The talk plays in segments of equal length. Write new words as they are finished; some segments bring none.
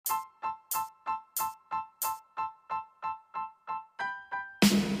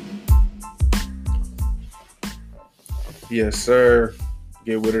Yes, sir.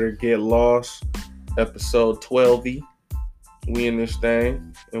 Get with it or get lost. Episode 12. We in this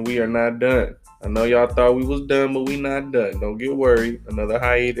thing, and we are not done. I know y'all thought we was done, but we not done. Don't get worried. Another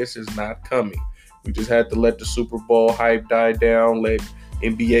hiatus is not coming. We just had to let the Super Bowl hype die down, let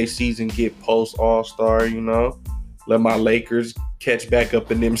NBA season get post All-Star, let my Lakers catch back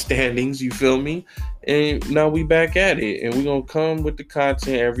up in them standings, you feel me? And now we back at it, and we going to come with the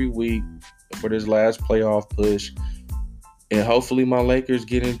content every week for this last playoff push. And hopefully my Lakers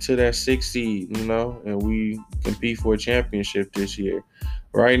get into that 6th seed, and we compete for a championship this year.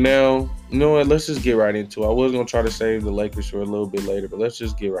 Right now, you know what? Let's just get right into it. I was going to try to save the Lakers for a little bit later, but let's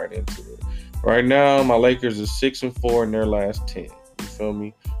just get right into it. Right now, my Lakers are 6-4 in their last 10. You feel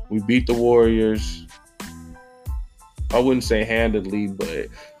me? We beat the Warriors. I wouldn't say handedly, but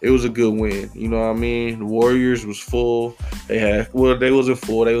it was a good win. You know what I mean? The Warriors was full. They wasn't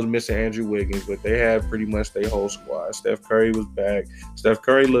full. They was missing Andrew Wiggins, but they had pretty much their whole squad. Steph Curry was back. Steph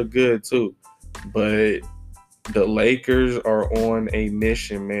Curry looked good too. But the Lakers are on a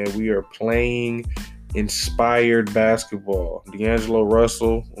mission, man. We are playing inspired basketball. D'Angelo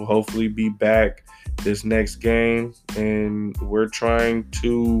Russell will hopefully be back this next game, and we're trying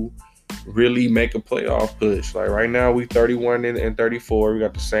to really make a playoff push. Like right now, we 31 and 34. We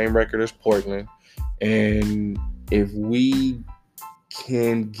got the same record as Portland, and if we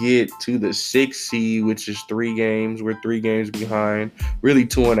can get to the 6th seed, which is 3 games, we're 3 games behind. Really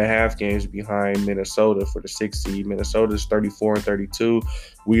 2.5 games behind Minnesota for the 6th seed. Minnesota is 34 and 32.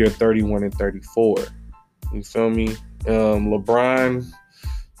 We are 31 and 34. You feel me? LeBron,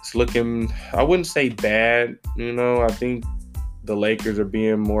 it's looking, I wouldn't say bad. I think the Lakers are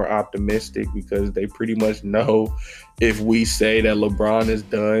being more optimistic because they pretty much know if we say that LeBron is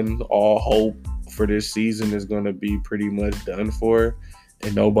done, all hope for this season is going to be pretty much done for,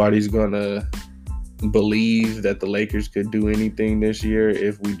 and nobody's going to believe that the Lakers could do anything this year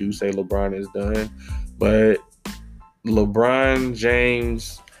if we do say LeBron is done. But LeBron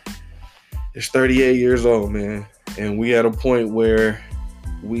James is 38 years old, man, and we at a point where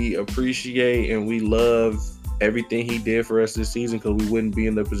we appreciate and we love everything he did for us this season, because we wouldn't be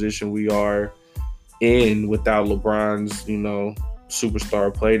in the position we are in without LeBron's,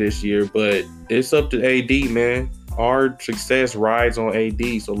 superstar play this year. But it's up to AD, man. Our success rides on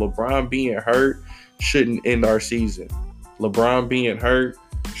AD. So LeBron being hurt shouldn't end our season. LeBron being hurt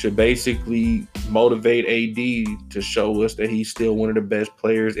should basically motivate AD to show us that he's still one of the best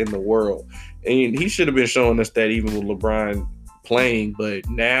players in the world. And he should have been showing us that even with LeBron playing, but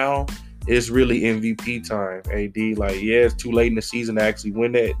now it's really MVP time. AD, it's too late in the season to actually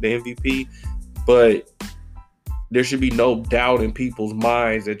win the MVP, but there should be no doubt in people's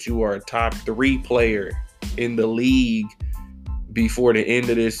minds that you are a top 3 player in the league before the end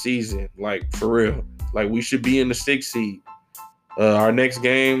of this season. For real. We should be in the 6th seed. Our next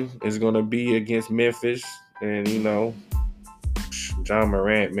game is going to be against Memphis, and Ja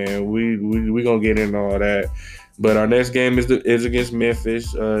Morant, man, we going to get into all that. But our next game is against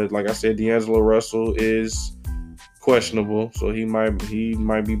Memphis. Like I said, D'Angelo Russell is questionable, so he might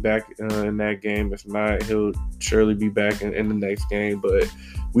be back in that game. If not, he'll surely be back in the next game. But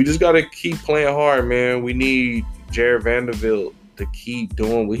we just got to keep playing hard, man. We need Jared Vanderbilt to keep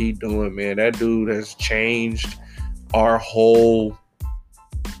doing what he's doing, man. That dude has changed our whole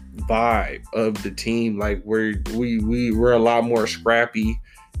vibe of the team. We're a lot more scrappy.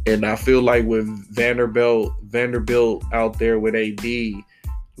 And I feel like with Vanderbilt out there with AD,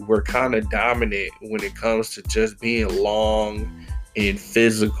 we're kind of dominant when it comes to just being long and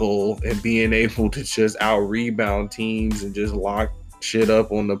physical and being able to just out-rebound teams and just lock shit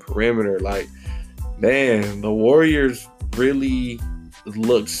up on the perimeter. Man, the Warriors really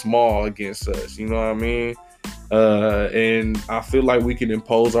look small against us, you know what I mean? And I feel like we can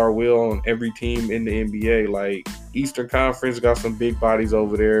impose our will on every team in the NBA. Eastern Conference got some big bodies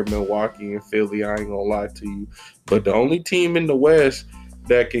over there, Milwaukee and Philly, I ain't gonna lie to you. But the only team in the West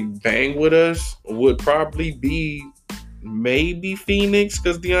that can bang with us would probably be maybe Phoenix,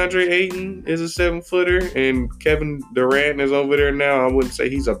 because DeAndre Ayton is a 7-footer and Kevin Durant is over there now. I wouldn't say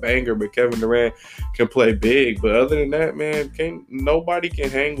he's a banger, but Kevin Durant can play big. But other than that, man, nobody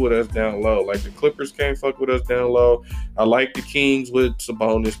can hang with us down low. The Clippers can't fuck with us down low. I like the Kings with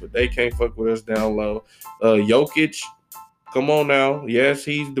Sabonis, but they can't fuck with us down low. Jokic, come on now. Yes,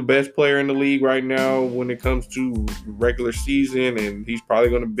 he's the best player in the league right now when it comes to regular season, and he's probably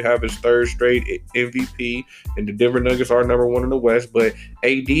going to have his 3rd straight MVP, and the Denver Nuggets are number 1 in the West. But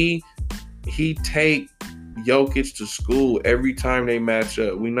AD, he take Jokic to school every time they match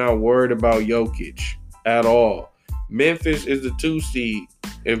up. We're not worried about Jokic at all. Memphis is the 2 seed.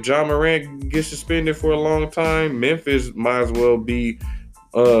 if Ja Morant gets suspended for a long time, Memphis might as well be.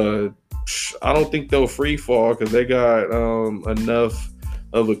 I don't think they'll free fall because they got enough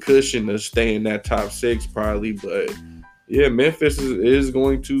of a cushion to stay in that top six probably. But yeah, Memphis is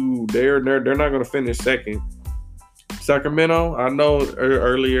going to. They're not going to finish second. Sacramento, I know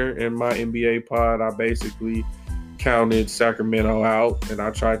earlier in my NBA pod, I basically counted Sacramento out, and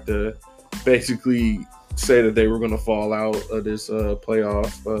I tried to basically say that they were going to fall out of this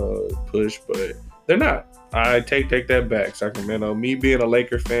playoff push, but they're not. I take that back, Sacramento. Me being a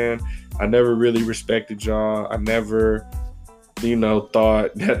Laker fan, I never really respected y'all. I never,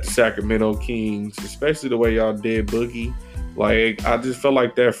 thought that the Sacramento Kings, especially the way y'all did Boogie, like I just felt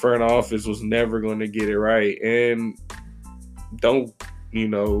like that front office was never going to get it right. And don't,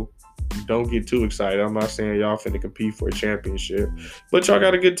 don't get too excited. I'm not saying y'all finna compete for a championship, but y'all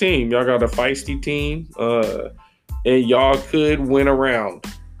got a good team. Y'all got a feisty team, and y'all could win a round.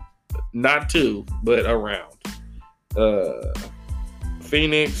 Not two, but a round.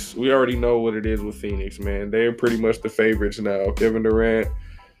 Phoenix, we already know what it is with Phoenix, man. They're pretty much the favorites now. Kevin Durant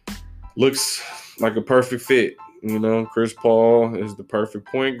looks like a perfect fit. Chris Paul is the perfect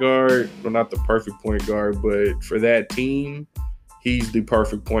point guard. Well, not the perfect point guard, but for that team, he's the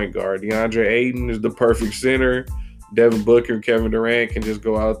perfect point guard. DeAndre Ayton is the perfect center. Devin Booker and Kevin Durant can just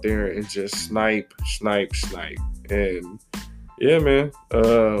go out there and just snipe. And yeah, man.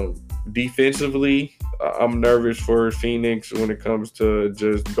 Defensively, I'm nervous for Phoenix when it comes to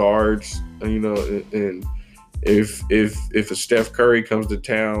just guards. And if a Steph Curry comes to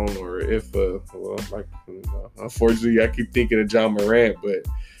town, or if unfortunately I keep thinking of Ja Morant, but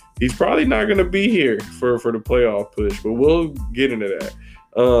he's probably not going to be here for the playoff push, but we'll get into that.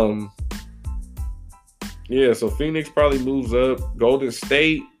 Yeah, so Phoenix probably moves up. Golden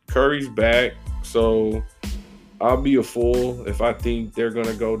State, Curry's back, so I'll be a fool if I think they're going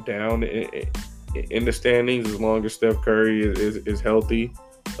to go down in the standings as long as Steph Curry is healthy.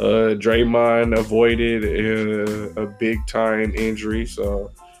 Draymond avoided a big-time injury, so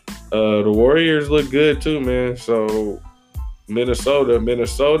the Warriors look good too, man. So Minnesota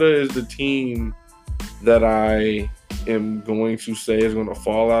is the team that I am going to say is going to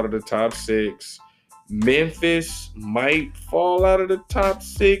fall out of the top six. Memphis might fall out of the top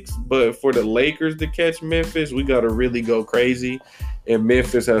six, but for the Lakers to catch Memphis, we got to really go crazy, and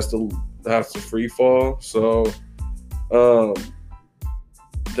Memphis has to free fall. So the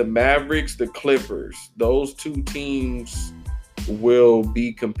Mavericks, the Clippers, those two teams will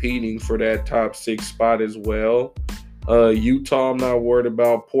be competing for that top six spot as well. Utah, I'm not worried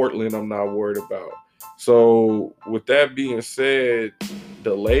about. Portland, I'm not worried about. So with that being said,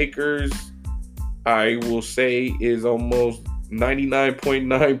 the Lakers, I will say, is almost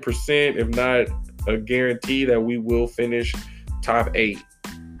 99.9%, if not a guarantee, that we will finish top 8.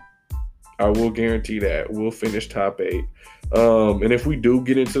 I will guarantee that we'll finish top 8. And if we do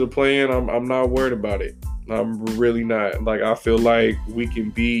get into the play-in, I'm not worried about it. I'm really not. Like, I feel like we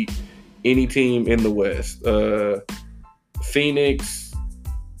can beat any team in the West. Phoenix,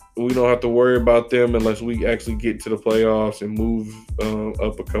 we don't have to worry about them unless we actually get to the playoffs and move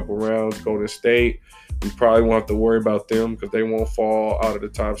up a couple rounds. Golden State, we probably won't have to worry about them because they won't fall out of the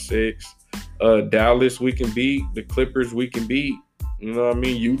top 6. Dallas, we can beat. The Clippers, we can beat. You know what I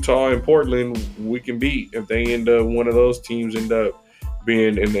mean? Utah and Portland, we can beat if they end up, one of those teams end up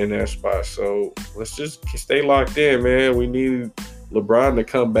being in that spot. So let's just stay locked in, man. We need LeBron to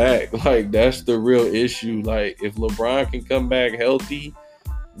come back. Like, that's the real issue. Like, if LeBron can come back healthy,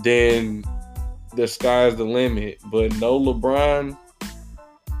 then the sky's the limit. But no LeBron,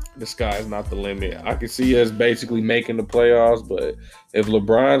 the sky's not the limit. I can see us basically making the playoffs, but if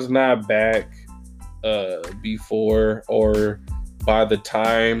LeBron's not back before or by the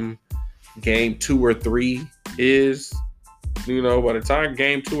time game 2 or 3 is, by the time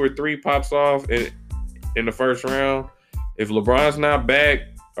game 2 or 3 pops off in the first round, if LeBron's not back,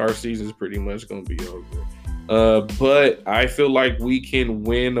 our season's pretty much going to be over. But I feel like we can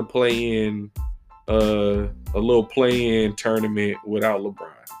win a little play-in tournament without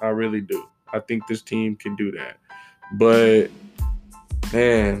LeBron. I really do. I think this team can do that. But,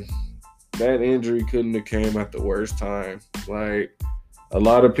 man, that injury couldn't have came at the worst time. Like, a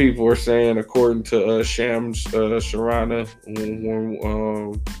lot of people are saying, according to Shams Charania,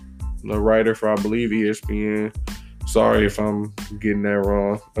 the writer for, I believe, ESPN. Sorry if I'm getting that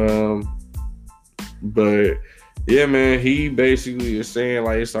wrong. But, yeah, man, he basically is saying,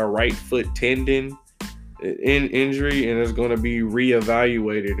 like, it's a right foot tendon injury, and it's going to be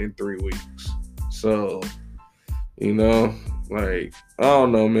reevaluated in 3 weeks. So, like, I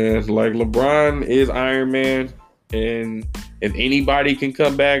don't know, man. Like, LeBron is Iron Man, and if anybody can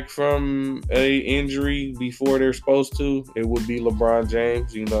come back from a injury before they're supposed to, it would be LeBron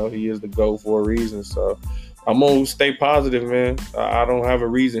James. You know, he is the GOAT for a reason. So I'm going to stay positive, man. I don't have a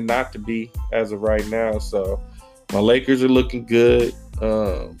reason not to be as of right now. So my Lakers are looking good.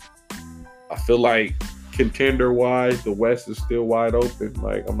 I feel like contender-wise, the West is still wide open.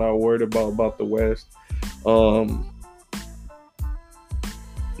 Like, I'm not worried about the West.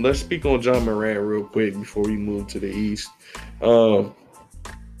 Let's speak on Ja Morant real quick before we move to the East. Ja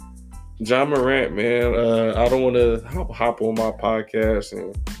Morant, man, I don't want to hop on my podcast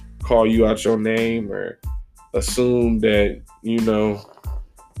and call you out your name or assume that, you know,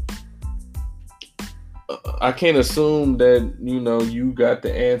 I can't assume that, you know, you got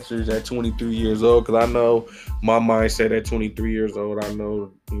the answers at 23 years old, because I know my mindset at 23 years old. I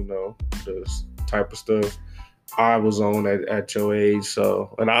know, you know, the type of stuff I was on at your age.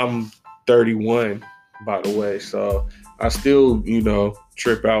 So, and I'm 31, by the way. So I still, you know,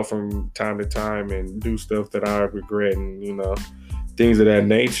 trip out from time to time and do stuff that I regret and, you know, things of that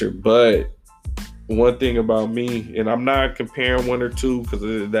nature. But one thing about me, and I'm not comparing one or two, because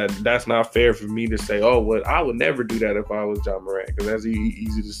that's not fair for me to say, oh, well, I would never do that if I was Ja Morant, because that's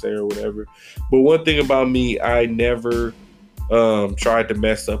easy to say or whatever. But one thing about me, I never tried to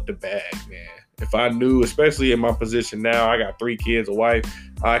mess up the bag, man. If I knew, especially in my position now, I got 3 kids, a wife,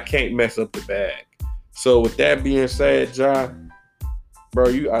 I can't mess up the bag. So with that being said, Ja, bro,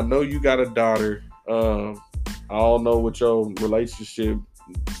 I know you got a daughter. I don't know what your relationship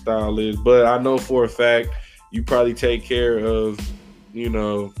style is, but I know for a fact you probably take care of, you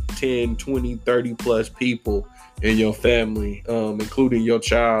know, 10, 20, 30 plus people in your family, including your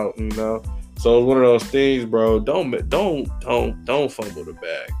child, you know. So it's one of those things, bro. Don't fumble the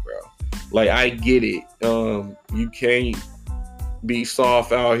bag, bro. Like, I get it. You can't be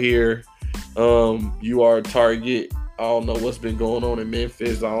soft out here. You are a target. I don't know what's been going on in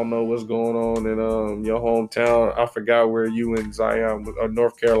Memphis. I don't know what's going on in your hometown. I forgot where you in Zion,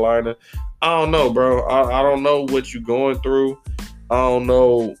 North Carolina. I don't know, bro. I don't know what you're going through. I don't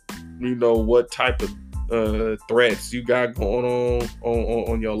know, you know, what type of threats you got going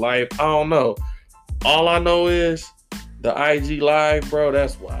on your life. I don't know. All I know is the IG live, bro.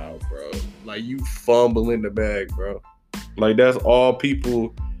 That's wild, bro. Like, you fumble in the bag, bro. Like, that's all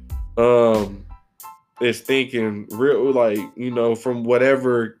people is thinking, real, like, you know, from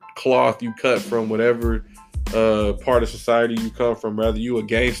whatever cloth you cut from, whatever part of society you come from, whether you a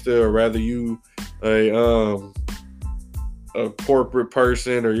gangster or whether you a corporate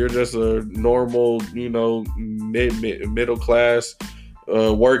person or you're just a normal, you know, middle class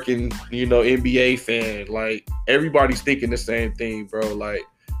working, you know, NBA fan. Like, everybody's thinking the same thing, bro. Like,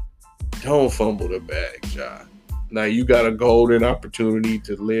 don't fumble the bag, Ja. Now, you got a golden opportunity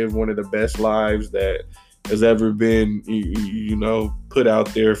to live one of the best lives that has ever been, you know, put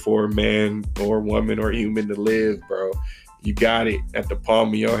out there for a man or woman or human to live, bro. You got it at the palm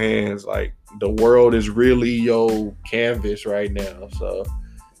of your hands. Like, the world is really your canvas right now. So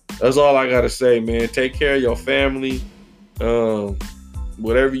that's all I got to say, man. Take care of your family.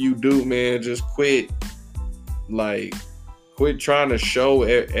 Whatever you do, man, just quit trying to show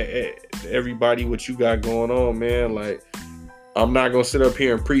everybody what you got going on, man. Like, I'm not gonna sit up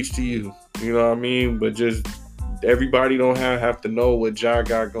here and preach to you, you know what I mean? But just, everybody don't have to know what Ja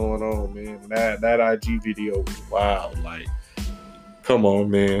got going on, man. That IG video was wild. Like, come on,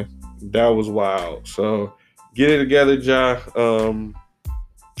 man, that was wild. So get it together, Ja.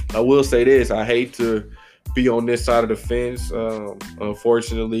 I will say this: I hate to be on this side of the fence.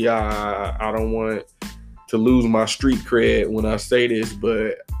 Unfortunately, I don't want to lose my street cred when I say this,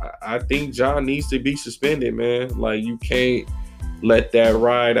 but I think Ja needs to be suspended, man. Like, you can't let that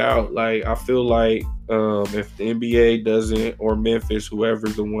ride out. Like, I feel like if the NBA doesn't, or Memphis,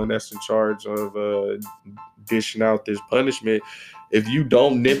 whoever's the one that's in charge of dishing out this punishment, if you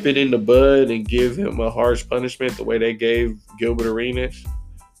don't nip it in the bud and give him a harsh punishment the way they gave Gilbert Arenas,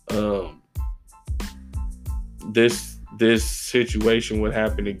 this situation would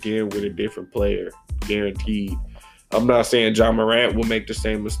happen again with a different player, guaranteed. I'm not saying Ja Morant will make the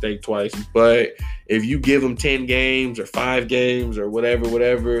same mistake twice, but if you give him 10 games or 5 games or whatever,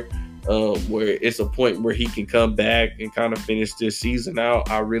 where it's a point where he can come back and kind of finish this season out,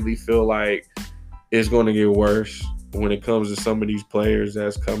 I really feel like it's going to get worse when it comes to some of these players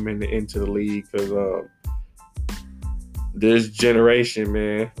that's coming into the league. Because this generation,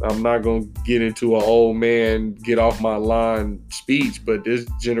 man, I'm not going to get into an old man, get off my line speech, but this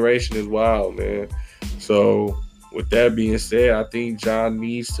generation is wild, man. So with that being said, I think Ja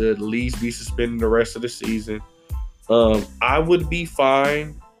needs to at least be suspended the rest of the season. I would be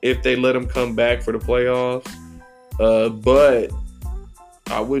fine if they let him come back for the playoffs. But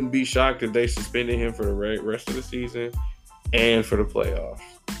I wouldn't be shocked if they suspended him for the rest of the season and for the playoffs,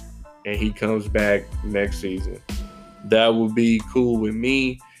 and he comes back next season. That would be cool with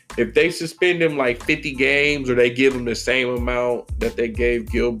me. If they suspend him like 50 games or they give him the same amount that they gave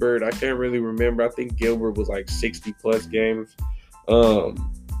Gilbert, I can't really remember. I think Gilbert was like 60 plus games. And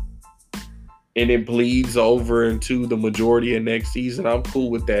it bleeds over into the majority of next season, I'm cool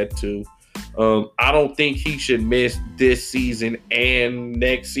with that too. I don't think he should miss this season and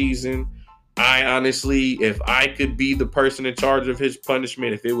next season. I honestly, if I could be the person in charge of his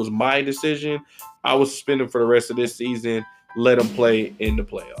punishment, if it was my decision, I would suspend him for the rest of this season, let him play in the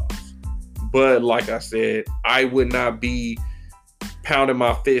playoffs. But like I said, I would not be pounding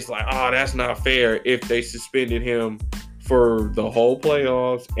my fist like, oh, that's not fair if they suspended him for the whole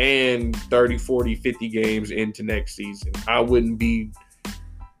playoffs and 30, 40, 50 games into next season. I wouldn't be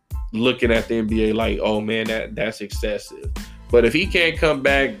looking at the NBA like, oh man, that's excessive. But if he can't come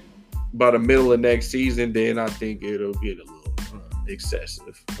back by the middle of next season, then I think it'll get a little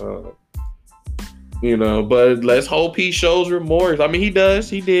excessive. But let's hope he shows remorse. I mean, he does.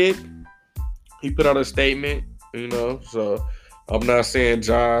 He did. He put out a statement, so I'm not saying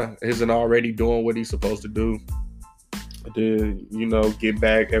Ja isn't already doing what he's supposed to do to, get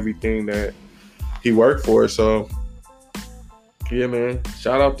back everything that he worked for. So, yeah, man.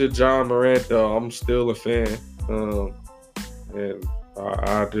 Shout out to Ja Morant, though. I'm still a fan. And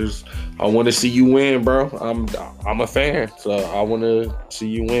I want to see you win, bro. I'm a fan, so I want to see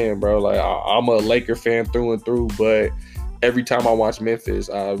you win, bro. Like I'm a Laker fan through and through, but every time I watch Memphis,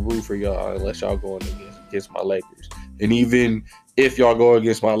 I root for y'all unless y'all going against my Lakers. And even if y'all go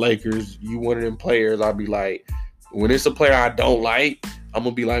against my Lakers, you one of them players, I'll be like, when it's a player I don't like, I'm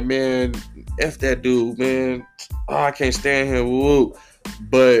gonna be like, man, F that dude, man. Oh, I can't stand him. Woo.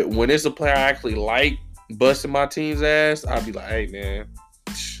 But when it's a player I actually like, busting my team's ass, I'll be like, hey man,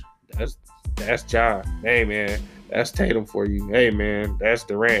 that's Ja. Hey man, that's Tatum for you. Hey man, that's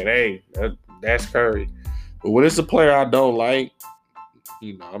Durant. Hey, that's Curry. But when it's a player I don't like,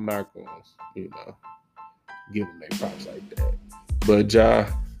 I'm not gonna, give them their props like that. But Ja,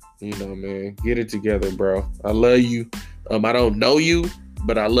 man, get it together, bro. I love you. I don't know you,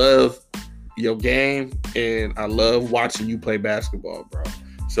 but I love your game and I love watching you play basketball, bro.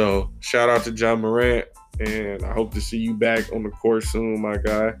 So shout out to Ja Morant. And I hope to see you back on the court soon, my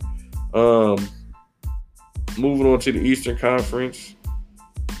guy. Moving on to the Eastern Conference,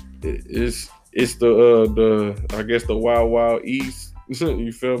 it's the I guess the Wild Wild East.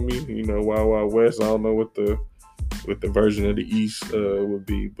 You feel me? Wild Wild West. I don't know what the version of the East would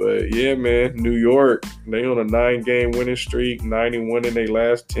be, but yeah, man. New York, they on a 9-game winning streak, 91 in their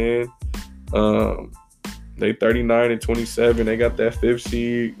last 10. They 39-27. They got that 5th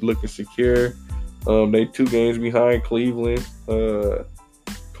seed, looking secure. They 2 games behind Cleveland.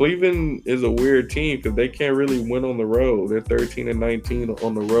 Cleveland is a weird team because they can't really win on the road. They're 13-19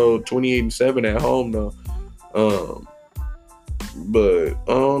 on the road, 28-7 at home though. But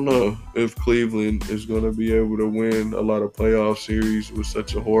I don't know if Cleveland is going to be able to win a lot of playoff series with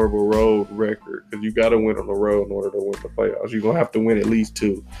such a horrible road record, because you got to win on the road in order to win the playoffs. You're going to have to win at least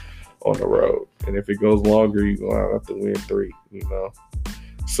 2 on the road. And if it goes longer, you're going to have to win 3,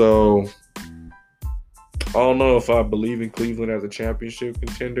 So I don't know if I believe in Cleveland as a championship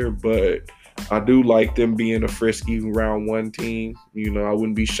contender, but I do like them being a frisky round 1 team. I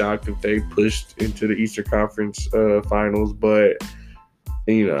wouldn't be shocked if they pushed into the Eastern Conference finals. But,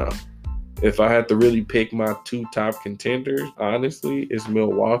 if I had to really pick my 2 top contenders, honestly, it's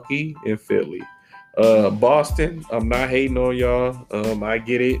Milwaukee and Philly. Boston, I'm not hating on y'all. I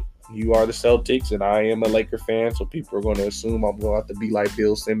get it. You are the Celtics, and I am a Laker fan, so people are going to assume I'm going to have to be like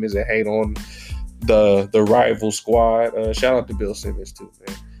Bill Simmons and hate on the rival squad. Shout out to Bill Simmons too,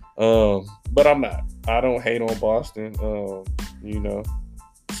 man. But I'm not. I don't hate on Boston.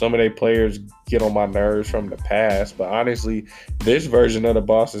 Some of their players get on my nerves from the past, but honestly, this version of the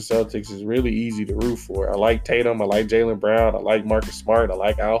Boston Celtics is really easy to root for. I like Tatum. I like Jaylen Brown. I like Marcus Smart. I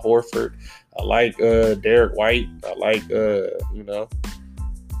like Al Horford. I like Derek White. I like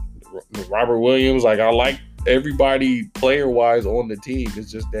Robert Williams. Like, I like everybody player-wise on the team.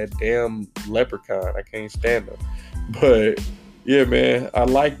 It's just that damn leprechaun. I can't stand him. But, yeah, man, I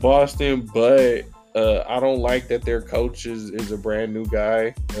like Boston, but I don't like that their coach is a brand new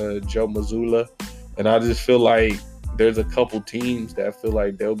guy, Joe Mazzulla. And I just feel like there's a couple teams that feel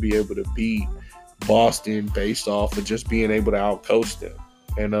like they'll be able to beat Boston based off of just being able to outcoach them.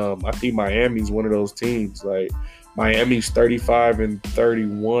 And I think Miami's one of those teams. Like, Miami's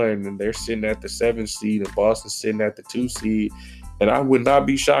 35-31, and they're sitting at the 7th seed, and Boston's sitting at the 2 seed. And I would not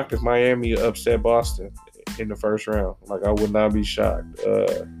be shocked if Miami upset Boston. in the first round. Like, I would not be shocked.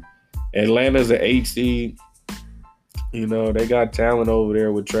 Atlanta's an 8 seed. You know, they got talent over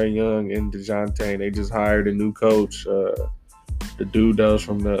there with Trae Young and DeJounte. They just hired a new coach. The dude that was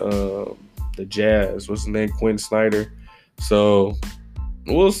from the Jazz. What's his name? Quinn Snyder. So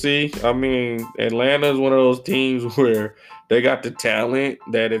we'll see. I mean, Atlanta is one of those teams where they got the talent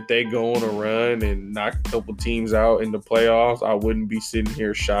that if they go on a run and knock a couple teams out in the playoffs, I wouldn't be sitting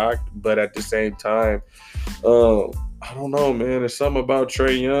here shocked. But at the same time, I don't know, man. There's something about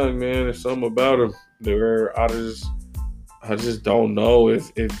Trae Young, man. There's something about him where I just don't know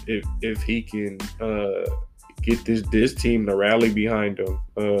if he can get this team to rally behind him.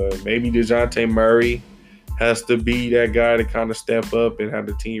 Maybe DeJounte Murray has to be that guy to kind of step up and have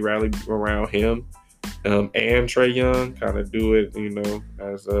the team rally around him. And Trae Young kind of do it, you know,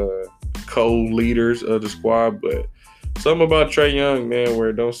 as co-leaders of the squad. But something about Trae Young, man, where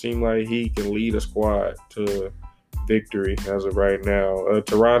it don't seem like he can lead a squad to victory as of right now.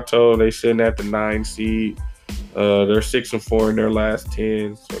 Toronto, they sitting at the 9 seed. They're 6-4 in their last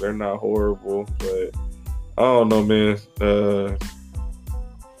 10, so they're not horrible. But I don't know, man.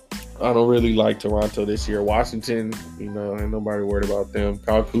 I don't really like Toronto this year. Washington, you know, ain't nobody worried about them.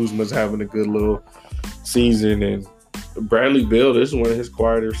 Kyle Kuzma's having a good little season, and Bradley Beal, this is one of his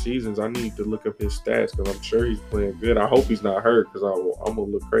quieter seasons. I need to look up his stats because I'm sure he's playing good. I hope he's not hurt because I'm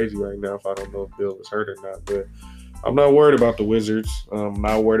going to look crazy right now if I don't know if Beal is hurt or not. But I'm not worried about the Wizards. I'm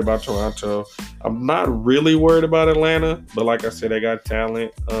not worried about Toronto. I'm not really worried about Atlanta, but like I said, they got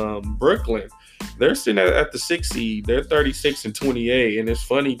talent. Brooklyn, they're sitting at the 6 seed. They're 36-28, and it's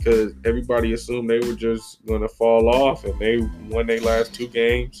funny because everybody assumed they were just going to fall off, and they won their last 2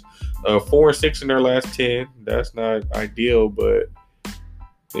 games. 4-6 in their last 10. That's not ideal, but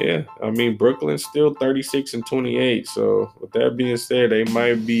yeah, I mean, Brooklyn's still 36-28. So with that being said, they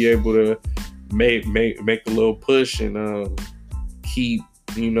might be able to make a little push and keep,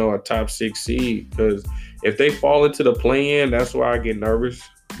 you know, a top 6 seed. Because if they fall into the play-in, that's why I get nervous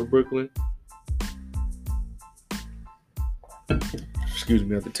for Brooklyn. Excuse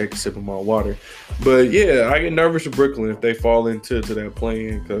me, I have to take a sip of my water. But yeah, I get nervous for Brooklyn if they fall into that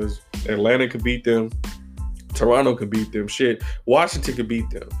play-in, because Atlanta could beat them, Toronto could beat them, shit, Washington could beat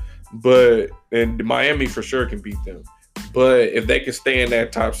them, and Miami for sure can beat them. But if they can stay in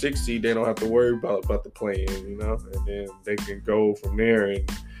that top 6 seed, they don't have to worry about the play-in, you know, and then they can go from there. And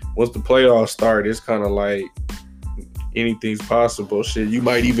once the playoffs start, it's kind of like anything's possible. Shit, you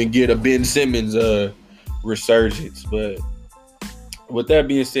might even get a Ben Simmons resurgence. But with that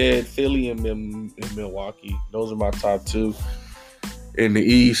being said, Philly and Milwaukee, those are my top 2 in the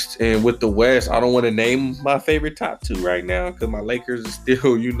East. And with the West, I don't want to name my favorite top 2 right now because my Lakers are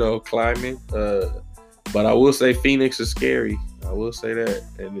still, you know, climbing. But I will say Phoenix is scary. I will say that.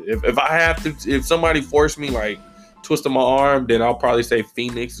 And if I have to, if somebody forced me, like, twisting my arm, then I'll probably say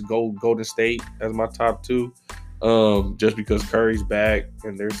Phoenix, Golden State as my top 2. Just because Curry's back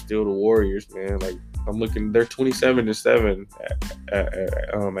and they're still the Warriors, man. Like, I'm looking, they're 27-7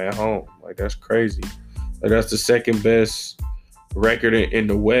 at home. Like, that's crazy. Like, that's the second best record in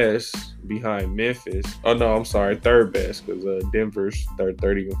the West behind Memphis. Oh no, I'm sorry, third best because Denver's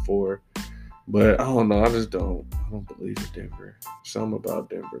 30-4. But I don't know. I don't believe in Denver. Something about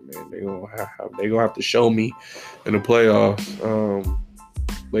Denver, man. They gonna have to show me in the playoffs.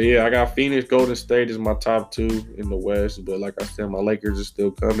 But yeah, I got Phoenix, Golden State is my top 2 in the West. But like I said, my Lakers are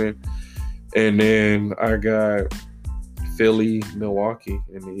still coming. And then I got Philly, Milwaukee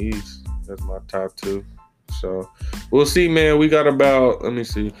in the East. That's my top 2. So we'll see, man. We got about, let me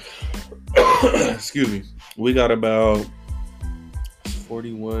see. Excuse me. We got about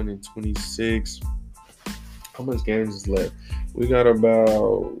 41-26. How much games is left? We got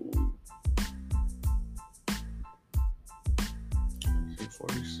about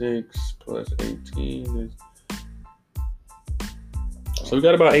 46 plus 18 is, so we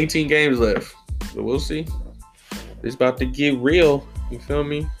got about 18 games left. So we'll see. It's about to get real. You feel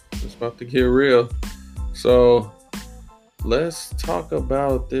me? It's about to get real. So let's talk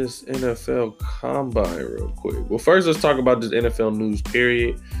about this NFL Combine real quick. Well, first let's talk about this NFL news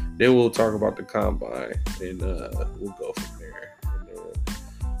period. Then we'll talk about the Combine, and we'll go from there. And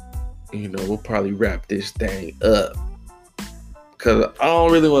then, you know, we'll probably wrap this thing up. Because I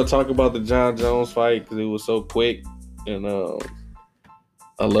don't really want to talk about the Jon Jones fight because it was so quick. And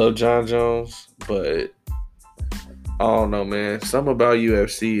I love Jon Jones, but I don't know, man. Something about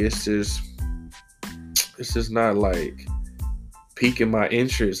UFC, it's just not like piquing my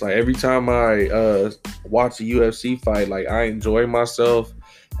interest. Like, every time I watch a UFC fight, like, I enjoy myself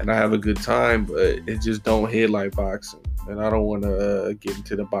and I have a good time, but it just don't hit like boxing. and I don't want to get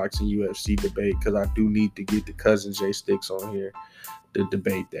into the boxing UFC debate because I do need to get the cousin Jay Sticks on here to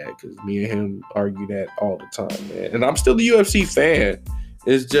debate that because me and him argue that all the time, man. And I'm still a UFC fan.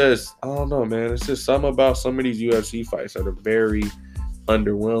 It's just, I don't know, man. It's just something about some of these UFC fights that are very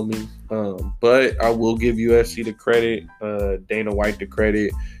underwhelming. But I will give UFC the credit, Dana White the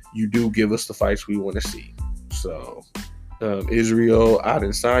credit. You do give us the fights we want to see. So, Israel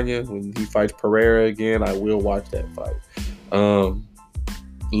Adesanya, when he fights Pereira again, I will watch that fight.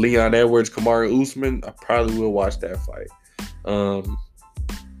 Leon Edwards, Kamaru Usman, I probably will watch that fight.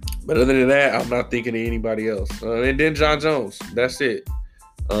 But other than that, I'm not thinking of anybody else. And then John Jones. That's it.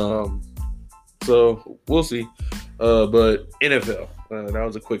 So we'll see. But NFL. That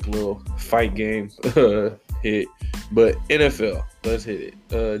was a quick little fight game hit. But NFL, let's hit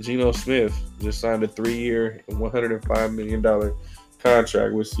it. Geno Smith just signed a 3-year, $105 million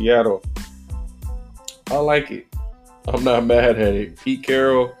contract with Seattle. I like it. I'm not mad at it. Pete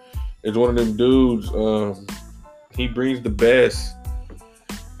Carroll is one of them dudes. He brings the best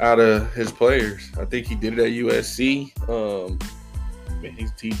out of his players. I think he did it at USC.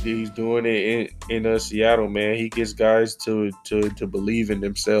 He's doing it in Seattle, man. He gets guys to believe in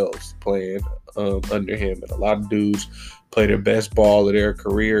themselves playing under him, and a lot of dudes play their best ball of their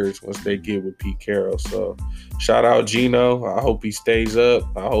careers once they get with Pete Carroll. So, shout out Geno. I hope he stays up.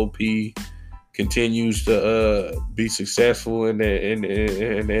 I hope he continues to be successful in the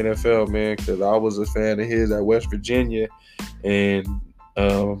NFL, man. Because I was a fan of his at West Virginia, and I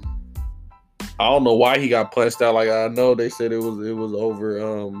don't know why he got punched out. Like, I know they said it was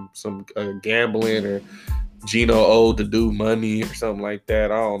over some gambling, or Geno owed the dude money or something like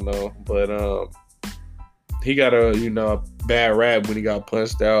that. I don't know, but he got a bad rap when he got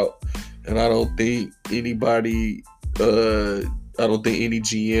punched out, and I don't think anybody. I don't think any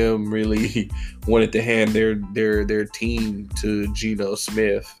GM really wanted to hand their team to Geno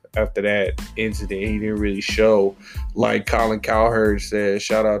Smith after that incident. He didn't really show, like Colin Cowherd said.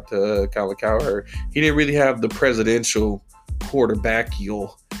 Shout out to Colin Cowherd. He didn't really have the presidential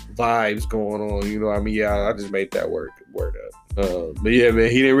quarterbackial vibes going on. You know what I mean? Yeah, I just made that word up. But yeah,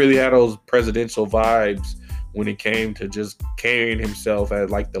 man, he didn't really have those presidential vibes when it came to just carrying himself as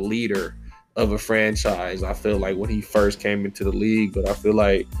like the leader of a franchise. I feel like when he first came into the league, but I feel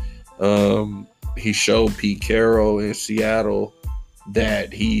like he showed Pete Carroll in Seattle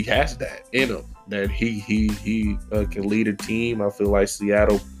that he has that in him, that he can lead a team. I feel like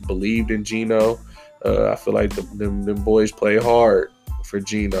Seattle believed in Geno. I feel like them boys play hard for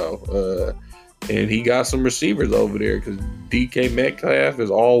Geno, and he got some receivers over there because DK Metcalf is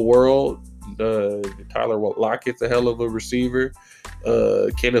all world. Tyler Lockett's a hell of a receiver.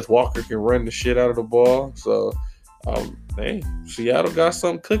 Kenneth Walker can run the shit out of the ball. So, Seattle got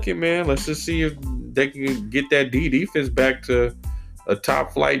something cooking, man. Let's just see if they can get that D defense back to a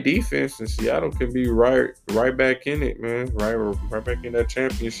top flight defense, and Seattle can be right back in it, man. Right back in that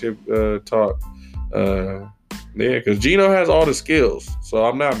championship talk. Yeah, because Geno has all the skills, so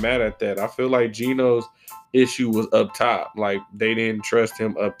I'm not mad at that. I feel like Geno's issue was up top, like they didn't trust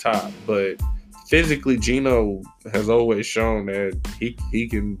him up top, but physically, Geno has always shown that he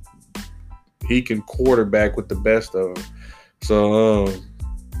can quarterback with the best of them. So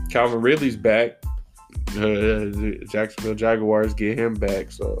Calvin Ridley's back. Jacksonville Jaguars get him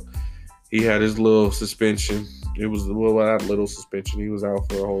back. So he had his little suspension. It was not a little suspension. He was out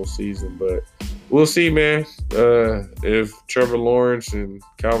for a whole season, but we'll see, man. If Trevor Lawrence and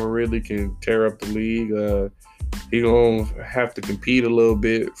Calvin Ridley can tear up the league, he gonna have to compete a little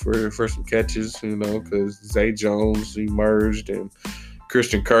bit for some catches, because Zay Jones emerged and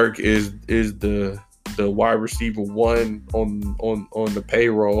Christian Kirk is the wide receiver one on the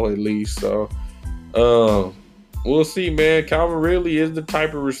payroll at least. So we'll see, man. Calvin Ridley is the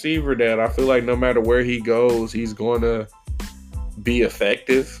type of receiver that I feel like no matter where he goes, he's gonna be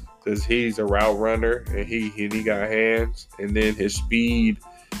effective because he's a route runner and he got hands, and then his speed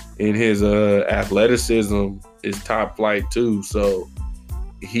and his athleticism is top flight too. So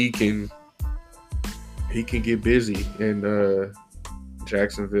he can get busy in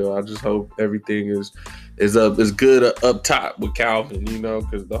Jacksonville. I just hope everything is good up top with Calvin,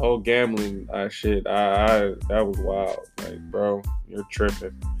 because the whole gambling shit, that was wild. Like, bro, you're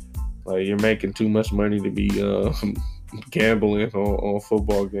tripping. Like, you're making too much money to be gambling on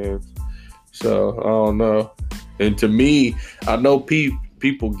football games. So I don't know. And to me, I know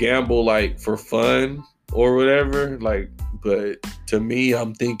people gamble like for fun or whatever, like, but to me,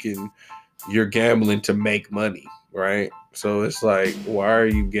 I'm thinking you're gambling to make money, right? So it's like, why are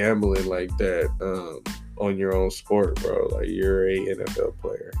you gambling like that on your own sport, bro? Like, you're a NFL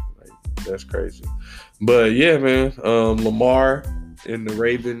player. Like, That's crazy. But yeah, man. Lamar and the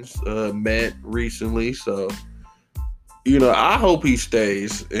Ravens met recently, so I hope he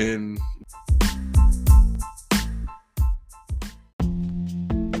stays. And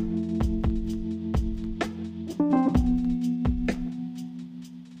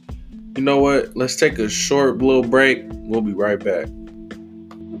you know what? Let's take a short little break. We'll be right back.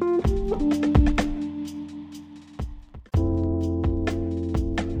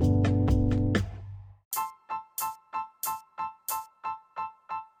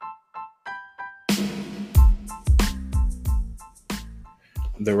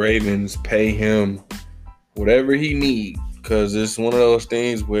 The Ravens pay him whatever he needs, because it's one of those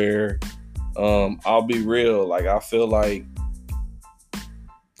things where I'll be real. Like, I feel like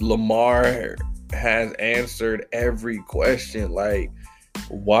Lamar has answered every question. Like,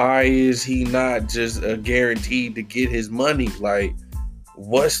 why is he not just guaranteed to get his money? Like,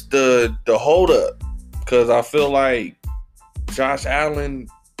 what's the holdup? Because I feel like Josh Allen,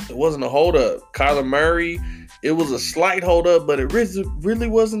 it wasn't a holdup. Kyler Murray, it was a slight holdup, but it really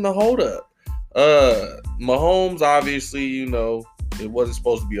wasn't a holdup. Mahomes, obviously, it wasn't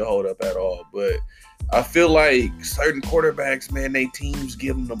supposed to be a holdup at all. But I feel like certain quarterbacks, man, they teams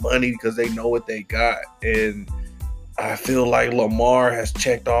give them the money because they know what they got. And I feel like Lamar has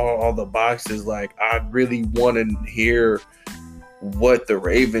checked all the boxes. Like, I really want to hear what the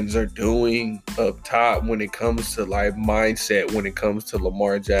Ravens are doing up top when it comes to like mindset, when it comes to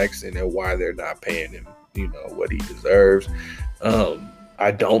Lamar Jackson, and why they're not paying him, what he deserves.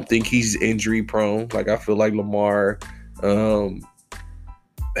 I don't think he's injury prone. Like, I feel like Lamar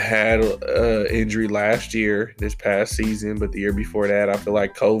had injury last year, this past season, but the year before that, I feel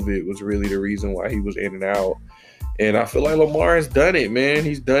like COVID was really the reason why he was in and out. And I feel like Lamar has done it, man.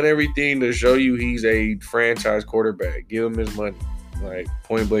 He's done everything to show you he's a franchise quarterback. Give him his money, like,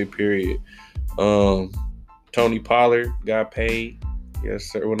 point blank, period. Tony Pollard got paid.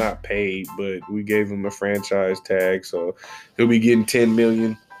 Yes, sir. Well, not paid, but we gave him a franchise tag, so he'll be getting $10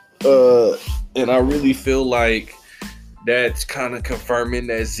 million. And I really feel like that's kind of confirming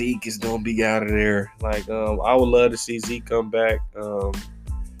that Zeke is gonna be out of there. Like, I would love to see Zeke come back.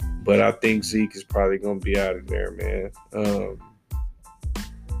 But I think Zeke is probably going to be out of there, man.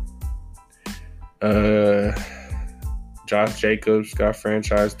 Josh Jacobs got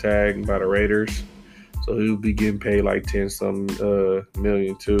franchise tagged by the Raiders, so he'll be getting paid like 10-some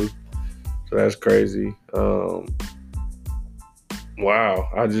million too. So that's crazy. Wow,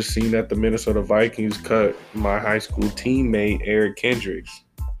 I just seen that the Minnesota Vikings cut my high school teammate Eric Kendricks.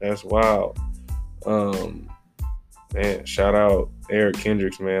 That's wild. Man, shout out Eric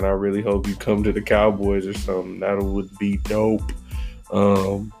Kendricks, man. I really hope you come to the Cowboys or something. That would be dope.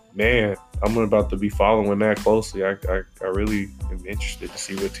 Man, I'm about to be following that closely. I really am interested to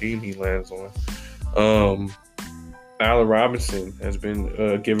see what team he lands on. Allen Robinson has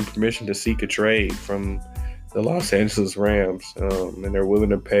been given permission to seek a trade from the Los Angeles Rams, and they're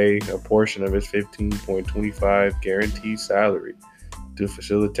willing to pay a portion of his $15.25 guaranteed salary to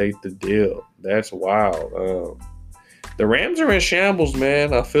facilitate the deal. That's wild. The Rams are in shambles,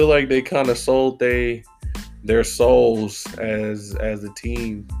 man. I feel like they kind of sold their souls as a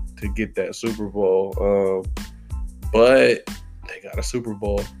team to get that Super Bowl. But they got a Super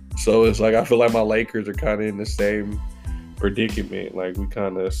Bowl. So it's like, I feel like my Lakers are kind of in the same predicament. Like, we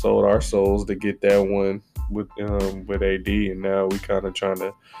kind of sold our souls to get that one with AD, and now we kind of trying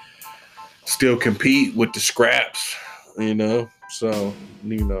to still compete with the scraps, So,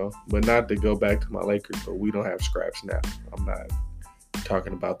 but not to go back to my Lakers, but we don't have scraps now. I'm not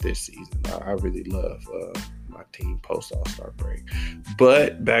talking about this season. I really love my team post All-Star break.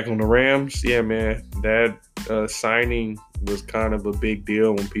 But back on the Rams, yeah, man, that signing was kind of a big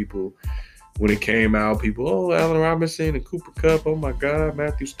deal when it came out. People, Allen Robinson and Cooper Kupp, oh my God,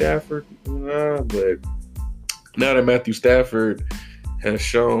 Matthew Stafford. But now that Matthew Stafford has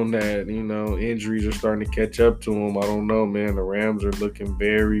shown that, injuries are starting to catch up to him, I don't know, man. The Rams are looking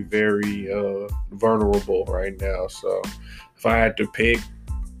very, very vulnerable right now. So if I had to pick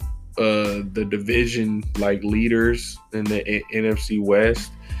the division like leaders in the NFC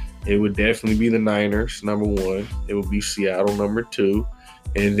West, it would definitely be the Niners, number one. It would be Seattle, number two.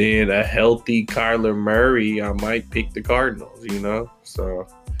 And then a healthy Kyler Murray, I might pick the Cardinals, So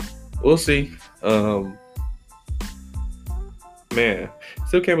we'll see. Man,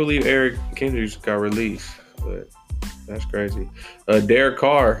 still can't believe Eric Kendricks got released, but that's crazy. Derek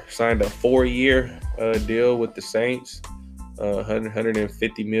Carr signed a 4-year deal with the Saints,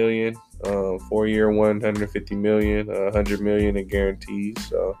 $150 million, 4-year, $150 million, $100 million in guarantees.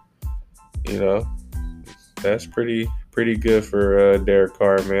 So, that's pretty pretty good for Derek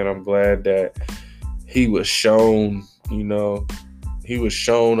Carr, man. I'm glad that he was shown, he was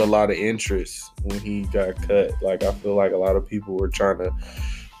shown a lot of interest when he got cut. Like, I feel like a lot of people were trying to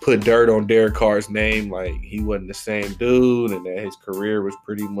put dirt on Derek Carr's name, like he wasn't the same dude and that his career was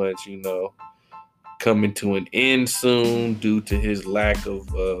pretty much, coming to an end soon due to his lack of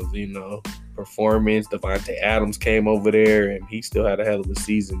performance. Devontae Adams came over there and he still had a hell of a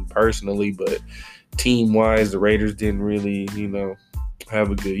season personally, but team-wise, the Raiders didn't really,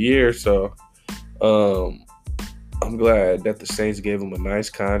 have a good year. So I'm glad that the Saints gave him a nice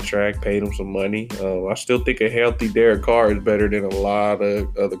contract, paid him some money. I still think a healthy Derek Carr is better than a lot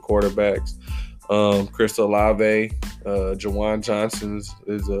of other quarterbacks. Chris Olave, Jawan Johnson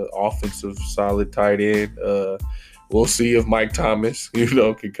is an offensive solid tight end. We'll see if Mike Thomas,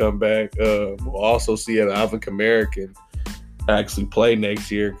 can come back. We'll also see if Alvin Kamara can actually play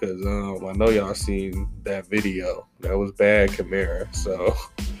next year because I know y'all seen that video. That was bad, Kamara. So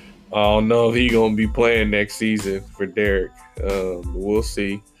I don't know if he's going to be playing next season for Derek. We'll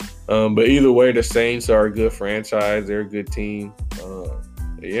see. But either way, the Saints are a good franchise. They're a good team.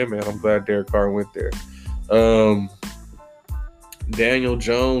 Yeah, man, I'm glad Derek Carr went there. Daniel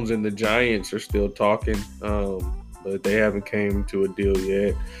Jones and the Giants are still talking, but they haven't came to a deal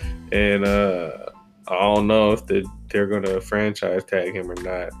yet. And I don't know if they're going to franchise tag him or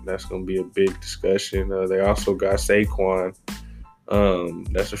not. That's going to be a big discussion. They also got Saquon.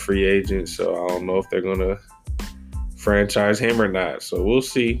 That's a free agent, so I don't know if they're going to franchise him or not. So we'll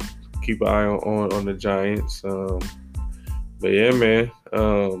see. Keep an eye on the Giants. But yeah, man.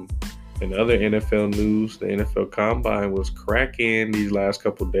 In other NFL news, the NFL Combine was cracking these last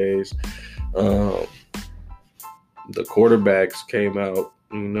couple days. The quarterbacks came out,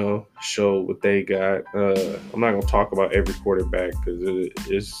 showed what they got. I'm not going to talk about every quarterback because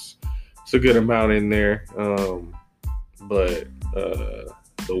it's a good amount in there. But the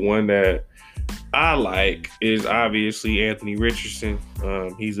one that I like is obviously Anthony Richardson.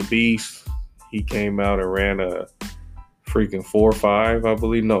 He's a beast. He came out and ran a freaking 4.5, I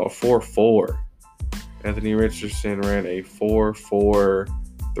believe. No, a 4.4. Anthony Richardson ran a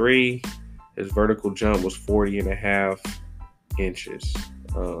 4.43. His vertical jump was 40.5 inches.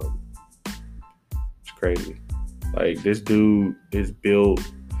 It's crazy. Like, this dude is built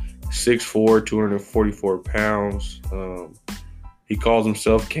 6'4", 244 pounds. He calls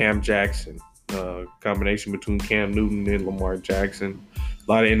himself Cam Jackson. Combination between Cam Newton and Lamar Jackson.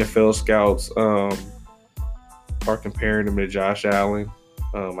 A lot of NFL scouts are comparing him to Josh Allen.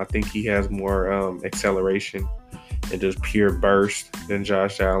 I think he has more acceleration and just pure burst than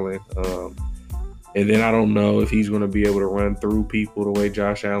Josh Allen. And then I don't know if he's going to be able to run through people the way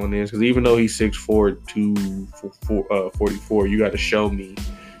Josh Allen is. Because even though he's 6'4", 244, you got to show me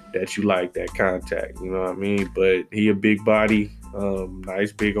that you like that contact. You know what I mean? But he a big body,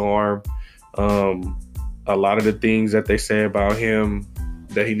 nice big arm. A lot of the things that they say about him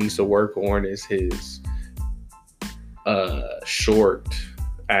that he needs to work on is his short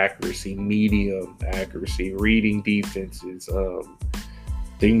accuracy, medium accuracy, reading defenses,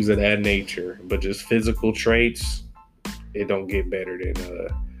 things of that nature. But just physical traits, it don't get better than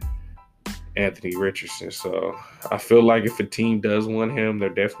Anthony Richardson. So I feel like if a team does want him, they're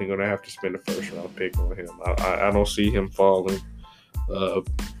definitely going to have to spend a first-round pick on him. I don't see him falling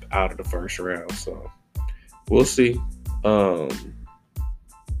out of the first round. So we'll see.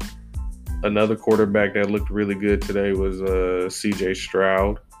 Another quarterback that looked really good today was C.J.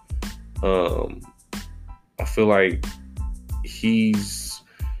 Stroud. I feel like he's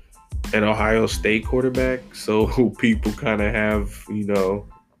an Ohio State quarterback, so people kind of have,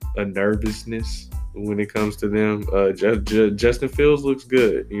 a nervousness when it comes to them. Justin Fields looks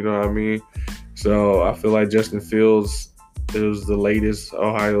good, you know what I mean? So I feel like Justin Fields is the latest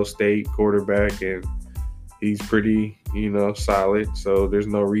Ohio State quarterback, and he's pretty, solid. So there's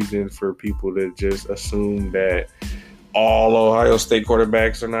no reason for people to just assume that all Ohio State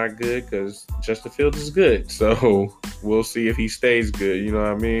quarterbacks are not good, because Justin Fields is good. So we'll see if he stays good, you know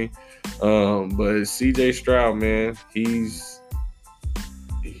what I mean? But C.J. Stroud, man, he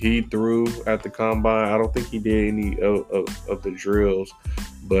threw at the combine. I don't think he did any of the drills,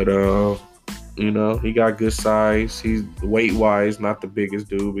 but he got good size. He's weight-wise not the biggest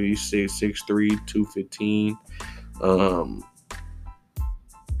dude, but he's 6'3", 215.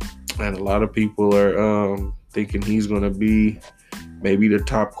 And a lot of people are thinking he's going to be maybe the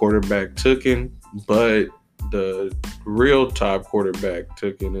top quarterback taken, but the real top quarterback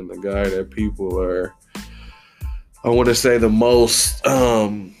taken and the guy that people are, I want to say, the most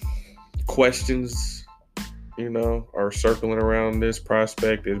questions are circling around this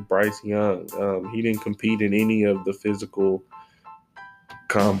prospect is Bryce Young. He didn't compete in any of the physical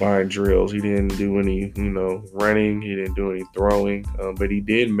combine drills. He didn't do any, running. He didn't do any throwing, but he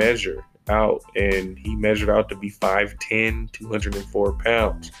did measure out, and he measured out to be 5'10", 204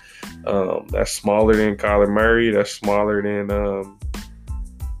 pounds. That's smaller than Kyler Murray. That's smaller than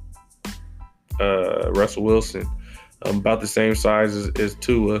Russell Wilson. About the same size as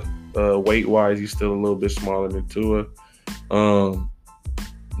Tua. Weight-wise, he's still a little bit smaller than Tua.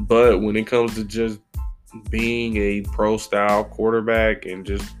 But when it comes to just being a pro-style quarterback and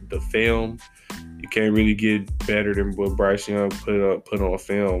just the film, you can't really get better than what Bryce Young put on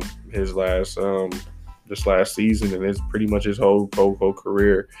film this last season, and it's pretty much his whole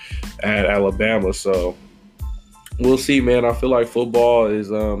career at Alabama. So we'll see, man. I feel like football is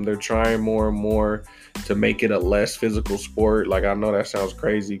they're trying more and more to make it a less physical sport. Like, I know that sounds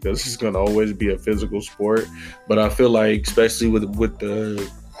crazy because it's going to always be a physical sport, but I feel like, especially with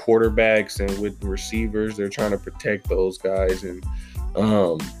the quarterbacks and with receivers, they're trying to protect those guys, and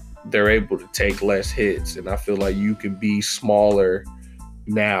they're able to take less hits. And I feel like you can be smaller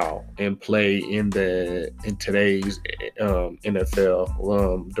now and play in today's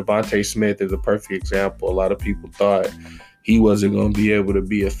NFL. Devontae Smith is a perfect example. A lot of people thought he wasn't going to be able to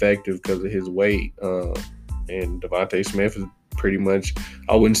be effective because of his weight. And Devontae Smith is pretty much,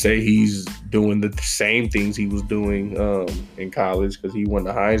 I wouldn't say he's doing the same things he was doing in college because he won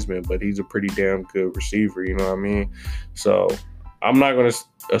the Heisman, but he's a pretty damn good receiver, you know what I mean? So I'm not going to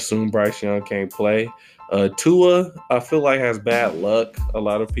assume Bryce Young can't play. Tua, I feel like, has bad luck. A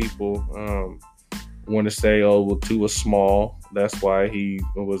lot of people want to say, oh, well, Tua's small. That's why he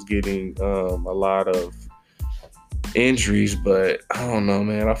was getting a lot of injuries, but I don't know,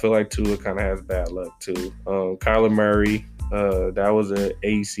 man. I feel like Tua kind of has bad luck too. Kyler Murray, that was an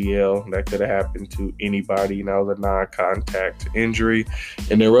ACL that could have happened to anybody, and that was a non-contact injury.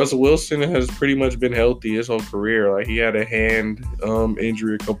 And then Russell Wilson has pretty much been healthy his whole career. Like, he had a hand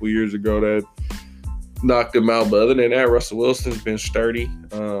injury a couple years ago that knocked him out, but other than that, Russell Wilson's been sturdy.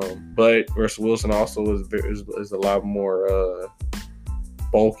 But Russell Wilson also is a lot more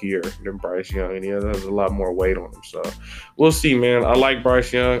bulkier than Bryce Young, and he has a lot more weight on him. So we'll see, man. I like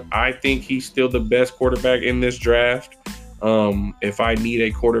Bryce Young. I think he's still the best quarterback in this draft. If I need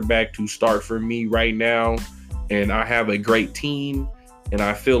a quarterback to start for me right now, and I have a great team, and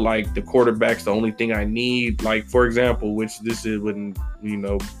I feel like the quarterback's the only thing I need, like, for example, which wouldn't,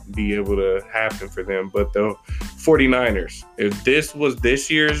 be able to happen for them, but the 49ers, if this was this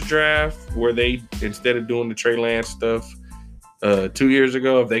year's draft where they, instead of doing the Trey Lance stuff 2 years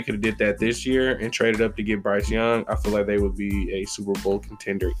ago, if they could have did that this year and traded up to get Bryce Young, I feel like they would be a Super Bowl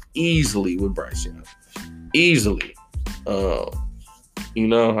contender easily with Bryce Young. Easily.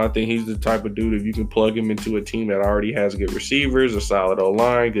 I think he's the type of dude, if you can plug him into a team that already has good receivers, a solid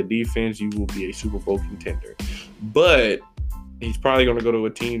O-line, good defense, you will be a Super Bowl contender. But he's probably going to go to a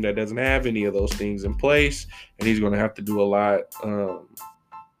team that doesn't have any of those things in place, and he's going to have to do a lot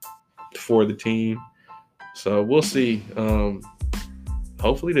for the team. So we'll see.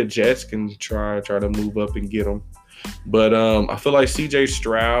 Hopefully the Jets can try to move up and get him. But I feel like C.J.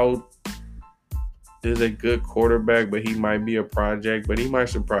 Stroud is a good quarterback, but he might be a project, but he might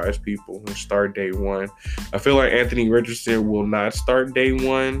surprise people and start day one. I feel like Anthony Richardson will not start day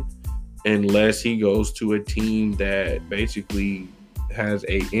one unless he goes to a team that basically has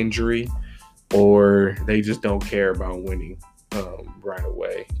a injury or they just don't care about winning right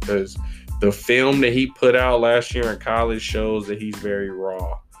away. Because the film that he put out last year in college shows that he's very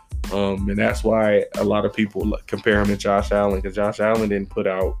raw. And that's why a lot of people compare him to Josh Allen, because Josh Allen didn't put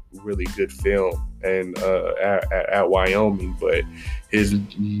out really good film and at Wyoming, but his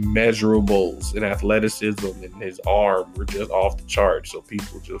measurables and athleticism and his arm were just off the charts. So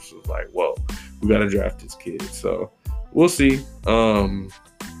people just was like, whoa, we got to draft this kid. So we'll see.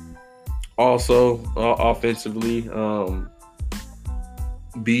 Also, offensively,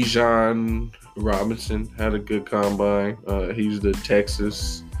 Bijan Robinson had a good combine. He's the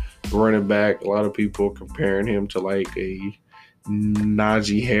Texas running back. A lot of people comparing him to like a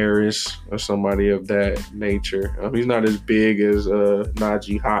Najee Harris or somebody of that nature. He's not as big as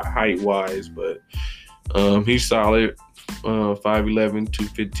Najee height-wise, but he's solid. 5'11",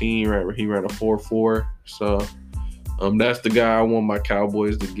 215. Right, he ran a 4.4. So that's the guy I want my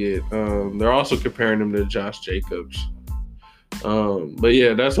Cowboys to get. They're also comparing him to Josh Jacobs. But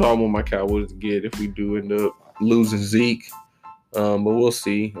yeah, that's what I want my Cowboys to get if we do end up losing Zeke. But we'll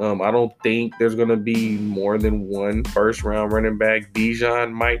see. I don't think there's going to be more than one first-round running back.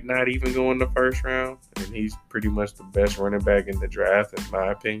 Bijan might not even go in the first round, and he's pretty much the best running back in the draft, in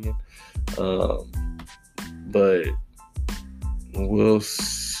my opinion. but we'll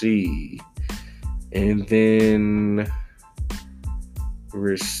see. And then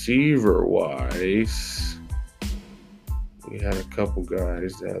receiver-wise, we had a couple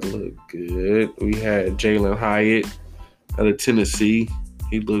guys that looked good. We had Jalen Hyatt out of Tennessee.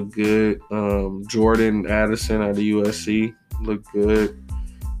 He looked good. Jordan Addison out of USC looked good.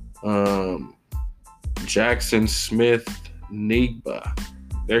 Jackson Smith-Njigba.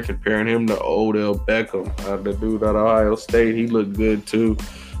 They're comparing him to Odell Beckham, the dude out of Ohio State. He looked good too.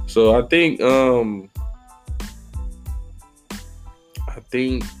 So I think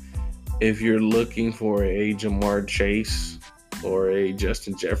if you're looking for a Jamar Chase or a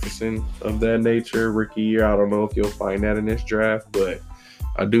Justin Jefferson of that nature, rookie year, I don't know if you'll find that in this draft, but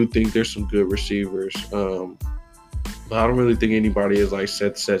I do think there's some good receivers. But I don't really think anybody has like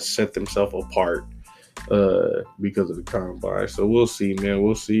set themselves apart because of the combine. So we'll see, man.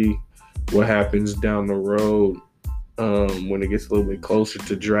 We'll see what happens down the road when it gets a little bit closer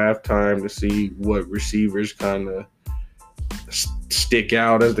to draft time to see what receivers kind of stick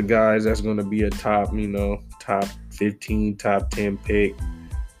out as the guys that's going to be a top 15, top 10 pick.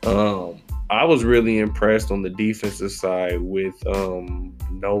 I was really impressed on the defensive side with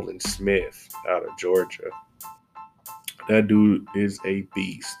Nolan Smith out of Georgia. That dude is a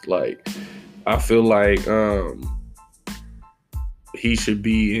beast. Like, I feel like he should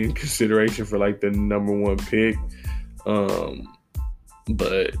be in consideration for like the number one pick. But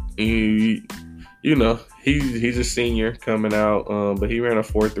he's a senior coming out. But he ran a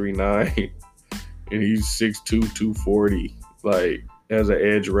 4.39 and he's 6'2", 240. Like, as an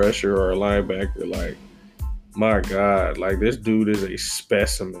edge rusher or a linebacker, like, my God, like, this dude is a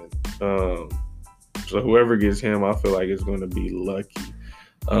specimen. So whoever gets him, I feel like is going to be lucky.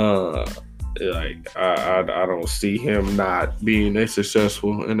 Like, I don't see him not being a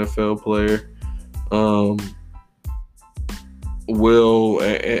successful NFL player. Will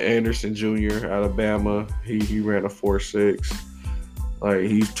Anderson Jr. out of Bama, he ran a 4.6. Like,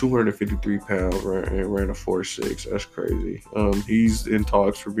 he's 253 pounds and ran a 4.6. That's crazy. He's in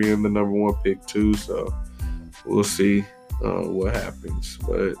talks for being the number one pick too, so we'll see what happens.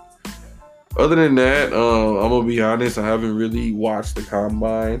 But other than that, I'm gonna be honest, I haven't really watched the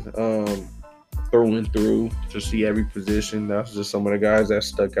combine through and through to see every position. That's just some of the guys that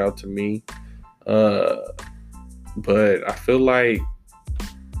stuck out to me. But I feel like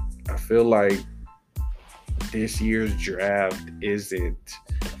this year's draft isn't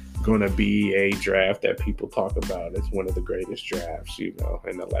going to be a draft that people talk about as one of the greatest drafts, in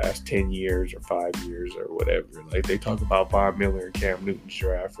the last 10 years or 5 years or whatever. Like, they talk about Von Miller and Cam Newton's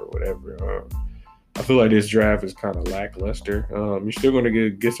draft or whatever. I feel like this draft is kind of lackluster. You're still going to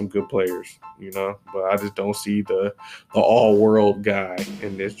get some good players, but I just don't see the all-world guy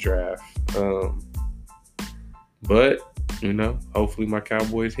in this draft. But, hopefully my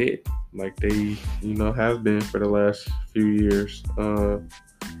Cowboys hit like they, have been for the last few years.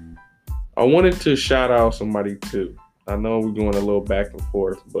 I wanted to shout out somebody too. I know we're going a little back and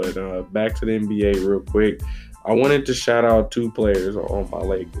forth, but back to the NBA real quick. I wanted to shout out two players on my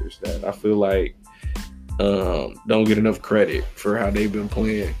Lakers that I feel like don't get enough credit for how they've been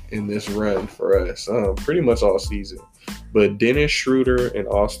playing in this run for us pretty much all season. But Dennis Schroeder and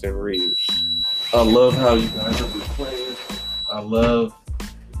Austin Reeves. I love how you guys have been playing. I love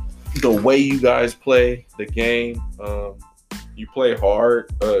the way you guys play the game. You play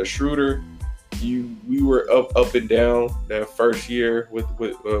hard. Schroeder, we were up and down that first year with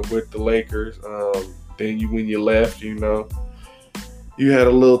the Lakers. Then when you left, you had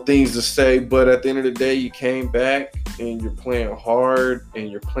a little things to say, but at the end of the day, you came back and you're playing hard and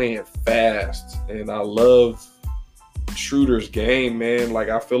you're playing fast. And I love Schroeder's game, man. Like,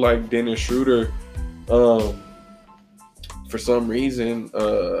 I feel like Dennis Schroeder, for some reason,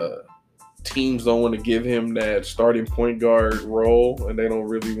 teams don't want to give him that starting point guard role, and they don't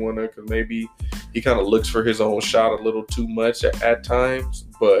really want to, because maybe he kind of looks for his own shot a little too much at times.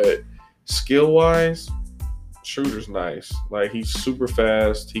 But skill-wise, Schroeder's nice. Like, he's super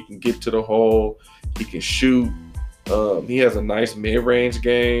fast. He can get to the hole. He can shoot. He has a nice mid-range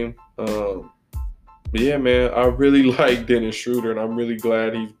game. But yeah, man, I really like Dennis Schroeder, and I'm really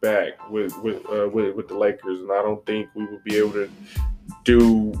glad he's back with the Lakers. And I don't think we would be able to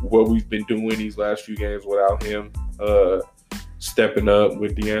do what we've been doing these last few games without him stepping up,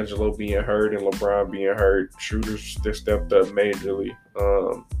 with D'Angelo being hurt and LeBron being hurt. Schroeder's stepped up majorly.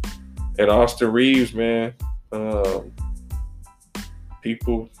 And Austin Reeves, man,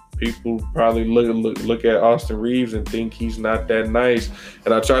 people people probably look at Austin Reeves and think he's not that nice.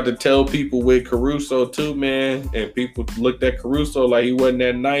 And I tried to tell people with Caruso too, man. And people looked at Caruso like he wasn't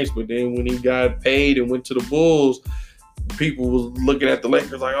that nice. But then when he got paid and went to the Bulls, people was looking at the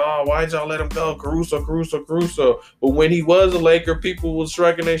Lakers like, oh, why'd y'all let him go? Caruso. But when he was a Laker, people was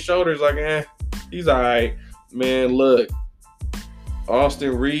shrugging their shoulders like, he's all right. Man, look,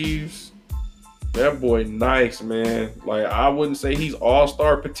 Austin Reeves, that boy nice, man. Like, I wouldn't say he's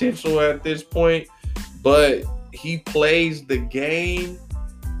all-star potential at this point, but he plays the game.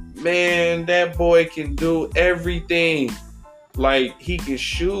 Man, that boy can do everything. Like, he can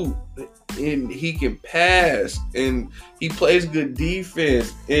shoot, and he can pass, and he plays good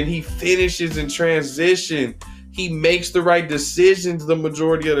defense, and he finishes in transition. He makes the right decisions the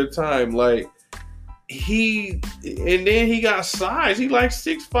majority of the time. Like, and then he got size. He like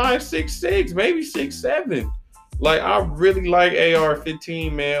 6'5", 6'6", maybe 6'7". Like, I really like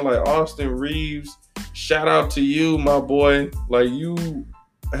AR-15, man. Like, Austin Reeves, shout out to you, my boy. Like, you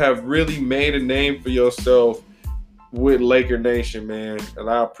have really made a name for yourself with Laker Nation, man. And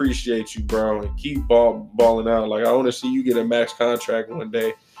I appreciate you, bro. And keep balling out. Like, I want to see you get a max contract one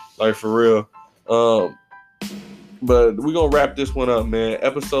day. Like, for real. But we're going to wrap this one up, man.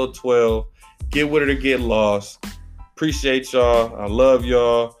 Episode 12. Get with it or get lost. Appreciate y'all. I love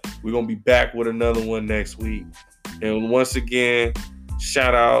y'all. We're going to be back with another one next week. And once again,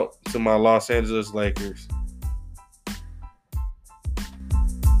 shout out to my Los Angeles Lakers.